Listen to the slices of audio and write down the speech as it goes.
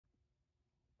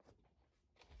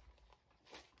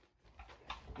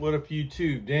What up,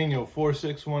 YouTube? Daniel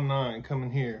 4619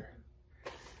 coming here.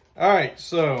 All right,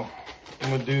 so I'm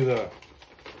gonna do the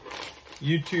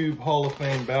YouTube Hall of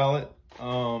Fame ballot.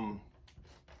 I'm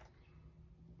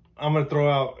gonna throw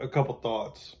out a couple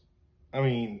thoughts. I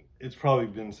mean, it's probably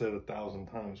been said 1,000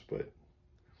 times, but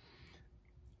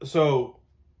so,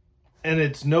 and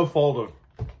it's no fault of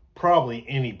probably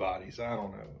anybody's. I don't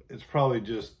know. It's probably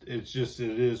just, it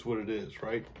is what it is,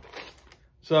 right?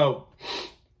 So,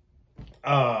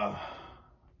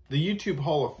 the YouTube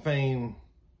Hall of Fame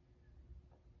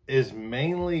is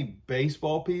mainly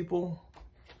baseball people.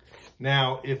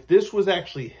 Now, if this was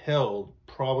actually held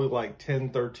probably like 10,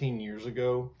 13 years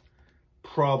ago,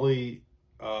 probably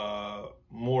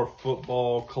more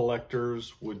football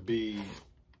collectors would be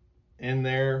in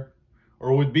there,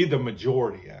 or would be the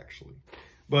majority actually.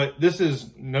 But this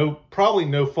is probably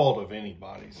no fault of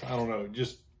anybody's. I don't know,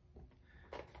 just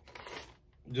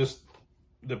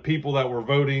the people that were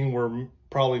voting were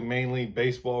probably mainly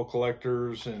baseball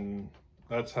collectors, and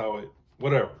that's how it,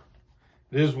 whatever.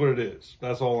 It is what it is.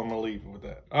 That's all I'm going to leave with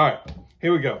that. All right,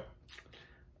 here we go.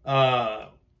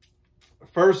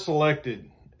 First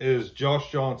selected is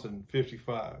Josh Johnson,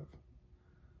 55.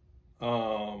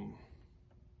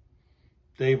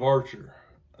 Dave Archer.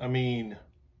 I mean,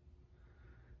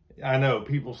 I know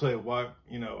people say, why,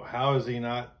 you know, how is he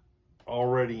not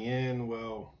already in?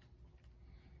 Well,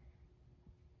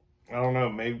 I don't know.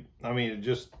 Maybe, I mean, it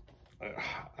just,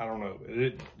 I don't know.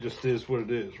 It just is what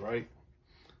it is, right?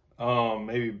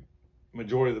 Maybe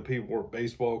majority of the people were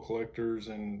baseball collectors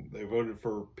and they voted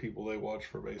for people they watch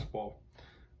for baseball.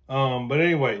 But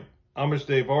anyway, Amish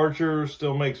Dave Archer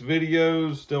still makes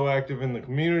videos, still active in the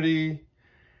community.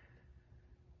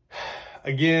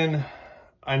 Again,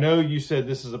 I know you said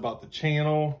this is about the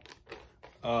channel.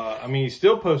 I mean, he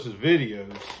still posts his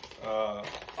videos.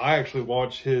 I actually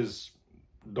watch his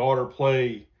daughter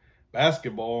play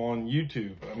basketball on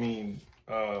YouTube. I mean,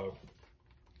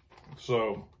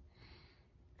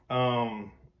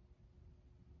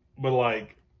 but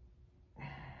like,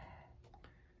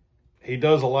 he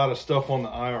does a lot of stuff on the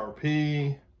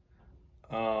IRP.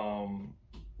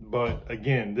 But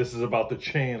again, this is about the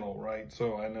channel, right?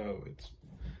 So I know it's,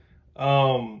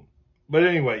 but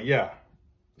anyway, yeah.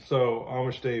 So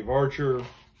Amish Dave Archer,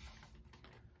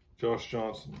 Josh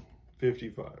Johnson,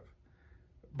 55.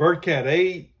 Birdcat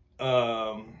 8,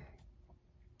 I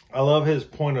love his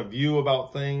point of view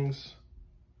about things.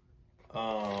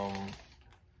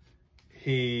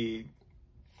 He's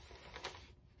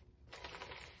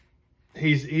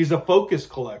a focus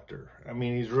collector. I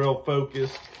mean, he's real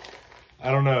focused.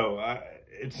 I don't know.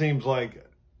 It seems like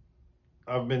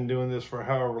I've been doing this for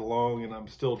however long and I'm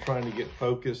still trying to get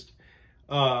focused.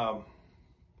 Oh,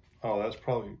 that's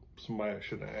probably somebody I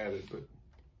should have added, but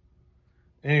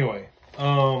anyway.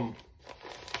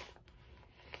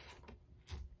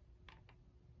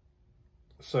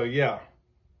 So yeah,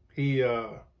 he's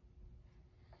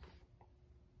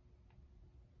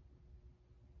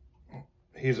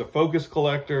a focus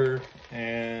collector,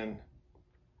 and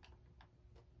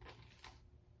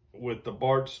with the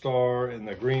Bart Star and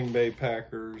the Green Bay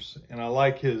Packers, and I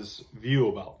like his view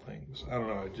about things. I don't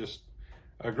know, I just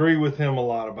agree with him a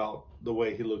lot about the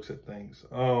way he looks at things.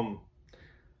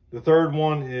 The third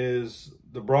one is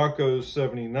the Broncos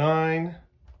 79.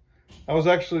 I was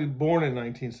actually born in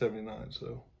 1979,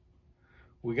 so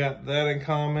we got that in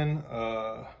common.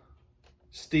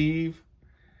 Steve.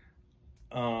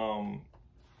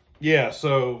 Yeah,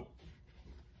 so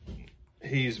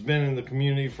he's been in the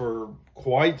community for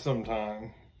quite some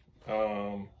time.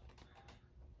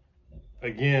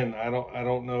 Again, I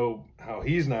don't know how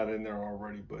he's not in there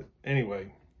already, but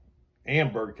anyway,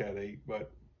 and Birdcat 8,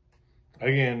 but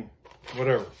again,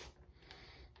 whatever.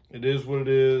 It is what it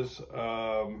is.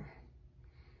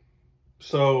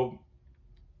 So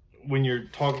when you're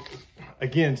talking,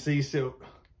 again, see, so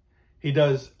he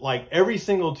does, like, every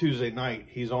single Tuesday night,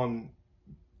 he's on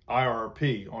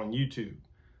IRP on YouTube.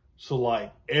 So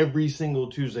like every single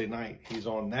Tuesday night, he's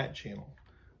on that channel.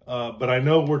 But I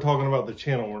know we're talking about the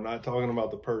channel. We're not talking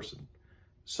about the person.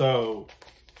 So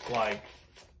like,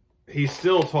 he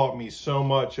still taught me so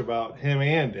much about him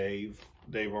and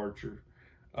Dave Archer,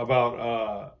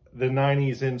 about the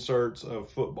 90s inserts of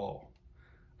football.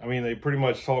 I mean, they pretty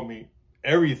much taught me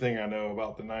everything I know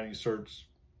about the 90s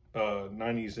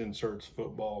inserts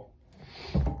football.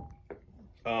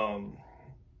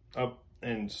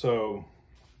 And so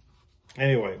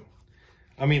anyway,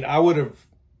 I mean, I would have,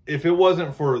 if it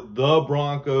wasn't for the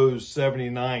Broncos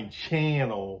 79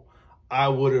 channel, I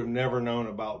would have never known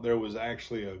about there was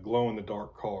actually a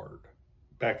glow-in-the-dark card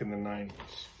back in the 90s.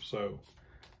 So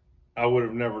I would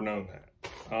have never known that.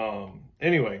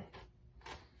 Anyway,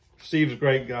 Steve's a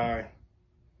great guy.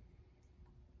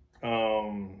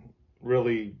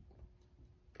 Really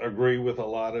agree with a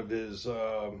lot of his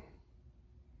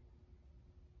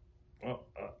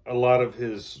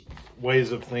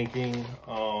ways of thinking.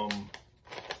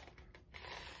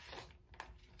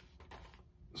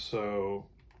 So,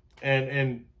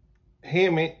 and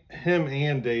him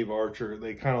and Dave Archer,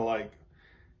 they kind of like,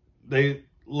 they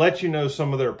let you know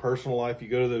some of their personal life. You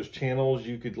go to those channels,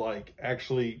 you could like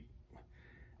actually,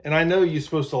 and I know you're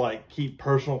supposed to like keep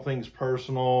personal things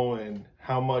personal and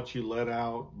how much you let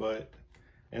out, but,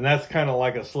 and that's kind of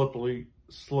like a slippery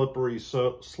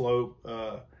slope,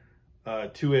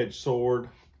 two-edged sword.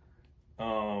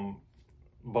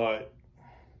 But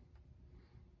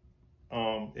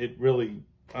it really,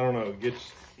 I don't know,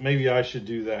 maybe I should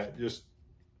do that. Just,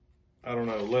 I don't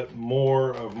know, let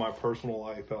more of my personal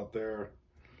life out there.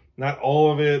 Not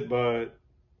all of it, but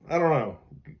I don't know,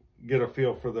 get a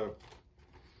feel for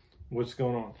what's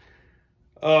going on.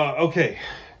 Okay,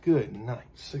 good night.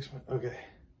 6 minutes. Okay,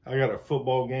 I got a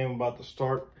football game about to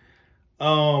start.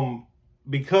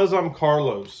 Because I'm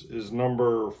Carlos is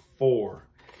number 4.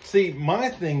 See, my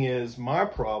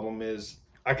problem is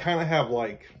I kind of have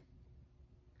like,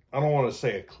 I don't want to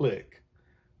say a clique,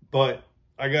 but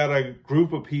I got a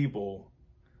group of people.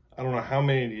 I don't know how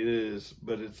many it is,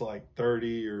 but it's like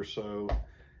 30 or so.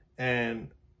 And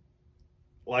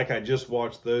like, I just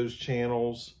watched those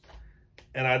channels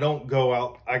and I don't go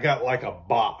out. I got like a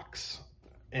box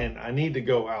and I need to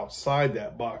go outside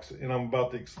that box. And I'm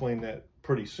about to explain that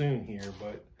pretty soon here.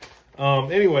 But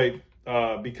anyway,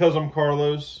 because I'm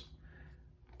Carlos,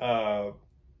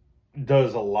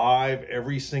 does a live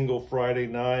every single Friday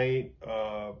night.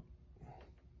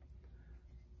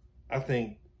 I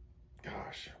think,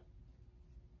 gosh.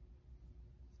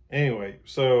 Anyway,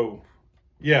 so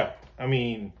yeah, I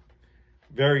mean,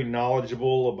 very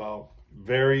knowledgeable about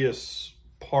various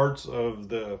parts of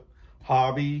the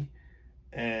hobby,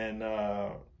 and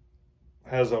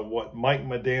has a Mike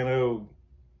Modano.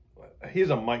 He's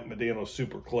a Mike Modano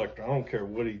super collector. I don't care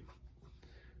what he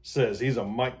says. He's a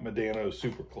Mike Modano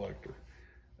super collector.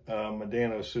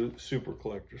 Super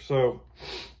collector. So,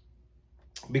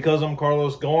 because I'm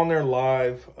Carlos, go on there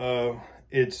live.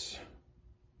 It's,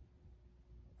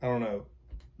 I don't know.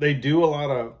 They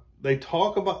do they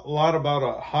talk a lot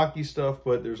about hockey stuff,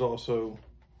 but there's also,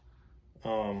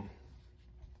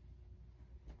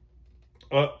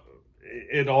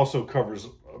 it also covers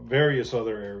various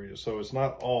other areas. So it's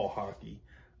not all hockey.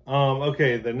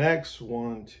 Okay, the next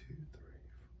 1, 2,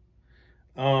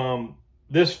 3.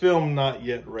 This film not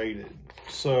yet rated.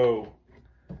 So,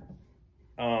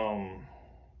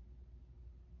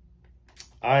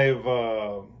 I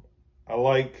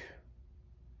like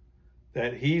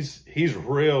that he's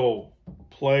real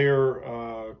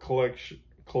player,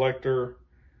 collector,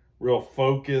 real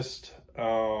focused.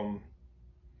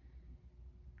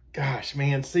 Gosh,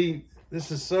 man, see,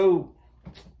 this is so,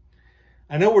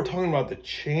 I know we're talking about the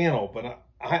channel, but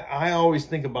I always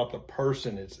think about the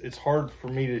person. It's hard for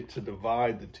me to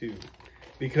divide the two,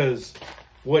 because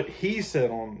what he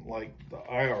said on like the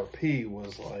IRP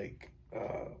was like,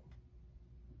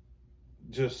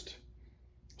 just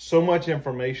so much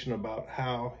information about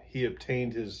how he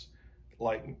obtained his,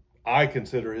 like, I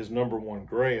consider his #1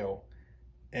 grail.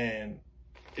 And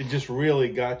it just really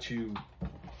got you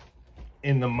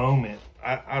in the moment.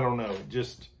 I don't know,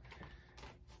 just,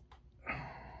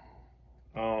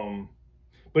 but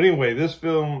anyway, this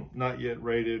film not yet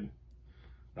rated.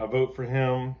 I vote for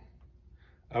him.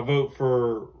 I vote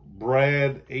for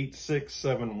Brad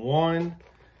 8671.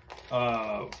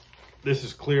 This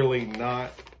is clearly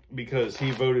not because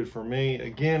he voted for me.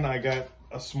 Again, I got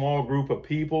a small group of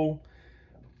people.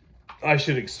 I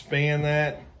should expand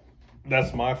that.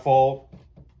 That's my fault.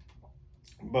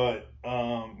 But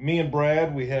me and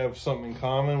Brad, we have something in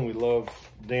common. We love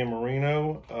Dan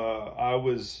Marino. I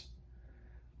was,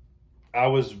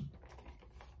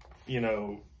 you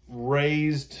know,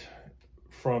 raised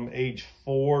from age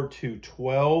 4 to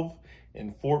 12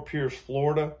 in Fort Pierce,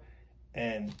 Florida.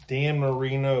 And Dan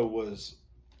Marino was,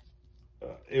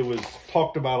 it was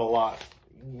talked about a lot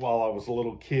while I was a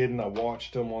little kid, and I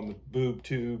watched him on the boob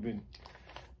tube, and,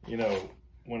 you know,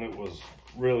 when it was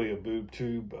really a boob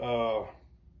tube.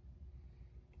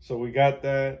 So we got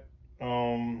that.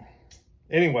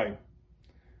 Anyway,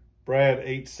 Brad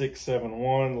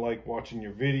 8671, like watching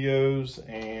your videos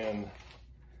and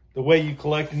the way you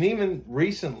collect, and even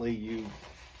recently you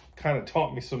kind of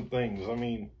taught me some things. I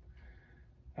mean,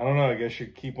 I don't know, I guess you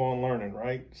keep on learning,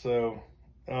 right? So,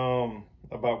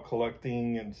 about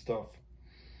collecting and stuff.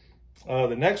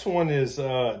 The next one is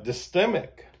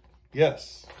Dystemic.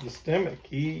 Yes, Systemic.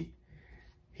 He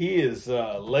is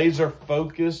laser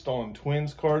focused on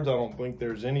Twins cards. I don't think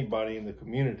there's anybody in the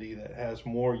community that has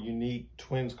more unique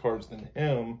Twins cards than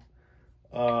him.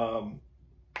 I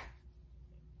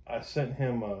sent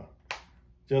him a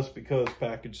just because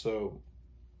package, so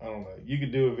I don't know. You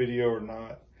could do a video or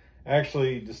not.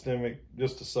 Actually, Systemic,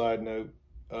 just a side note,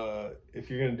 if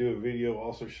you're going to do a video,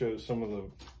 also show some of the,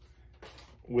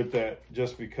 with that,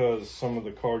 just because some of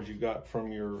the cards you got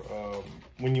from your,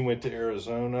 when you went to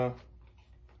Arizona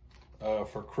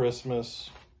for Christmas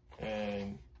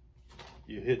and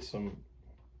you hit some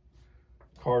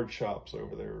card shops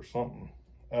over there or something.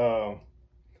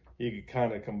 You could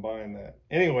kind of combine that.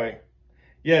 Anyway,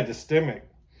 yeah, Systemic.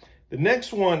 The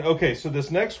next one, okay, so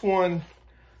this next one,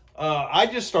 I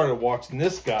just started watching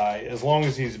this guy as long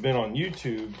as he's been on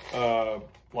YouTube,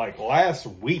 like last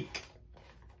week.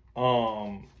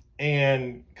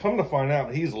 And come to find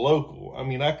out, he's local. I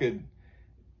mean, I could,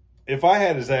 if I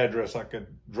had his address, I could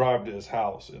drive to his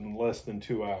house in less than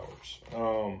 2 hours.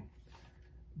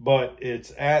 But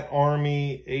it's at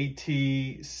Army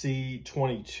ATC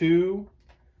 22.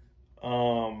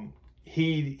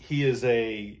 He is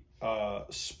a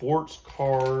sports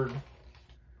card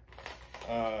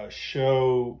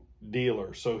show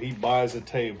dealer. So he buys a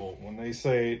table. When they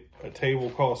say a table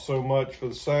costs so much for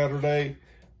the Saturday,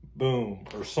 boom,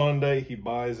 or Sunday, he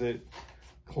buys it.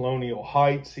 Colonial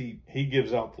Heights, he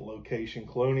gives out the location,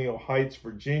 Colonial Heights,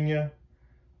 Virginia.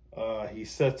 He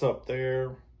sets up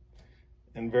there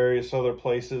and various other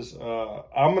places.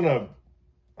 I'm gonna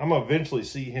eventually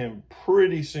see him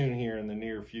pretty soon here in the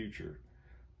near future,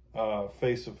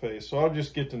 face to face. So I'll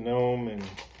just get to know him and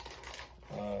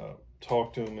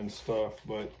talk to him and stuff.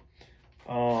 But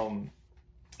and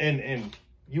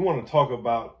you want to talk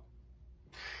about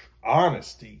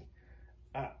honesty.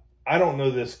 I don't know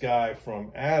this guy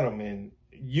from Adam, and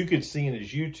you could see in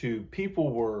his YouTube,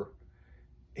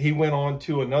 he went on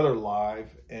to another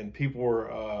live and people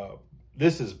were,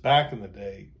 this is back in the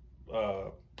day,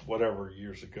 whatever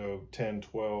years ago, 10,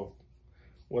 12,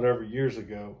 whatever years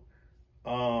ago,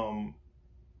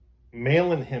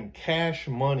 mailing him cash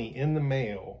money in the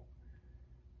mail.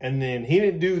 And then he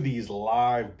didn't do these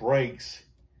live breaks.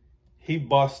 He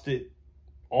busted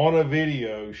on a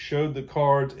video, showed the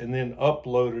cards, and then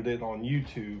uploaded it on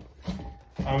YouTube.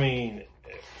 I mean,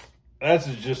 that's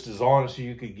just as honest as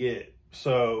you could get.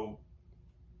 So,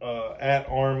 at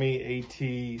Army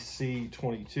ATC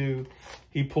 22,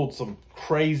 he pulled some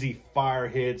crazy fire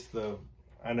hits.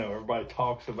 I know everybody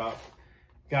talks about,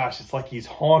 gosh, it's like he's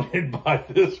haunted by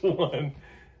this one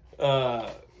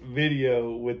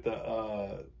video with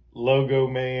the logo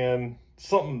man,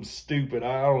 something stupid.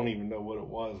 I don't even know what it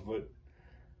was, but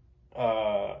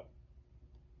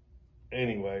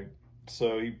anyway,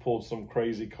 so he pulled some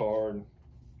crazy card.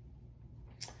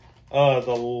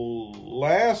 The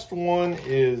last one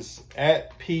is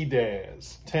at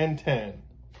PDAS 1010.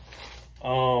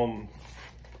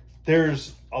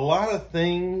 There's a lot of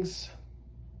things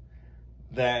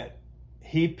that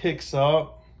he picks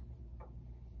up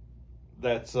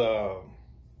that's I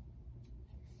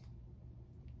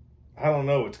don't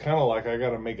know, it's kind of like I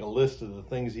got to make a list of the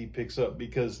things he picks up,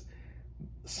 because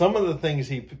some of the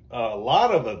things a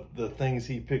lot of the things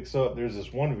he picks up, there's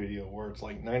this one video where it's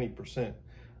like 90%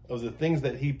 of the things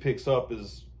that he picks up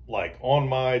is like on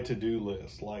my to-do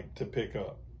list, like to pick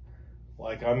up.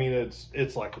 Like, I mean,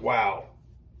 it's like, wow.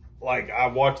 Like, I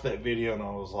watched that video and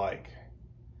I was like,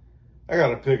 I got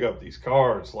to pick up these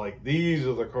cards. Like, these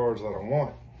are the cards that I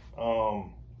want.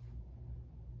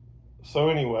 So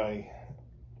anyway,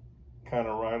 kind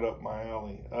of right up my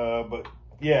alley. But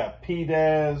yeah,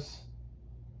 PDAS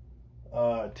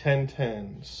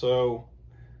 1010. So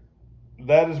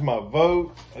that is my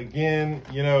vote. Again,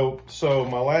 you know, so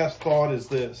my last thought is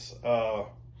this. So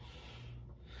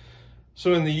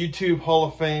in the YouTube Hall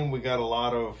of Fame, we got a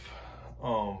lot of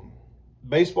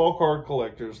baseball card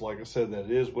collectors. Like I said,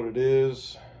 that is what it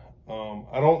is.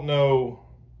 I don't know.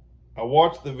 I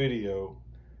watched the video.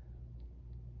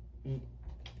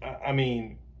 I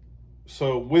mean,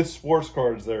 so with sports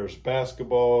cards, there's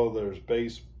basketball, there's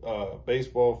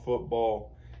baseball,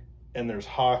 football, and there's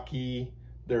hockey,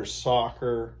 there's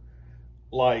soccer.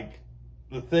 Like,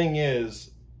 the thing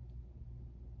is,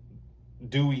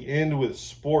 do we end with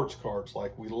sports cards?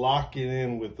 Like, we lock it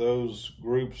in with those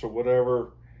groups or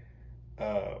whatever,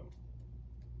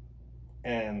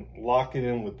 and lock it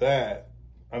in with that.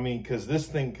 I mean, because this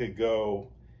thing could go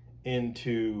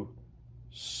into,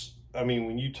 I mean,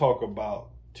 when you talk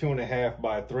about 2.5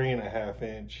 by 3.5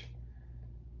 inch,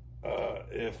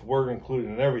 if we're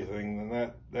including everything,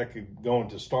 then that could go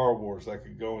into Star Wars, that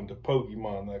could go into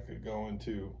Pokemon, that could go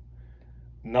into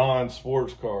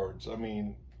non-sports cards. I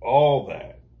mean, all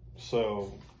that.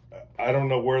 So I don't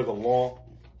know where the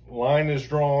line is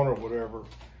drawn or whatever.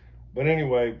 But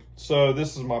anyway, so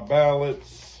this is my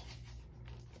ballots.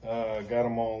 Got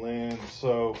them all in.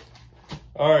 So,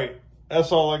 all right,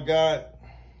 that's all I got.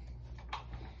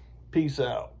 Peace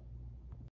out.